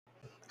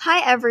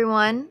Hi,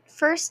 everyone.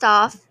 First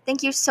off,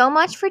 thank you so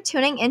much for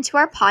tuning into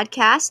our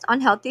podcast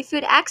on healthy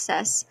food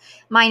access.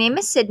 My name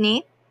is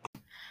Sydney.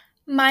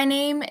 My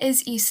name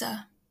is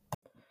Issa.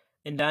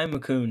 And I'm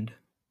Mukund.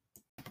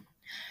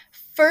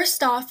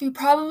 First off, you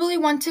probably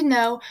want to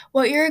know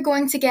what you're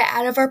going to get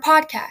out of our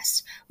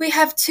podcast. We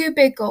have two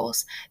big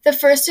goals. The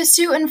first is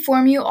to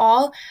inform you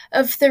all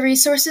of the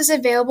resources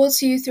available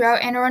to you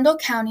throughout Anne Arundel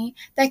County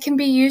that can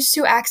be used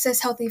to access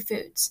healthy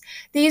foods.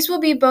 These will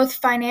be both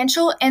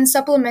financial and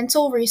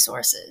supplemental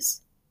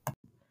resources.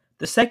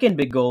 The second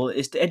big goal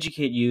is to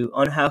educate you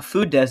on how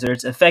food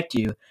deserts affect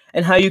you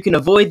and how you can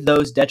avoid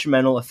those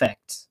detrimental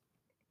effects.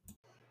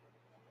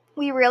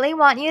 We really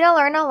want you to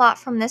learn a lot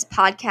from this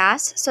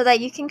podcast so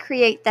that you can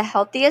create the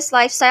healthiest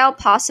lifestyle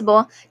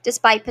possible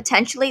despite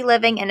potentially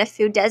living in a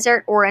food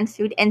desert or in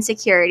food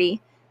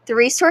insecurity. The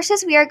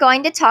resources we are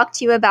going to talk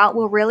to you about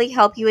will really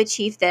help you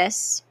achieve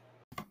this.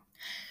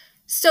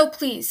 So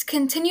please,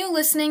 continue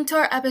listening to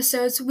our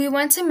episodes. We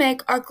want to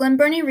make our Glen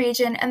Burnie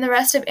region and the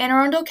rest of Anne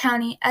Arundel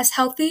County as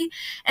healthy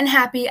and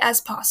happy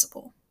as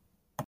possible.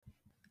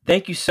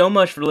 Thank you so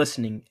much for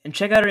listening, and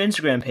check out our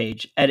Instagram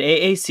page at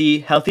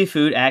AAC Healthy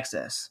Food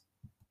Access.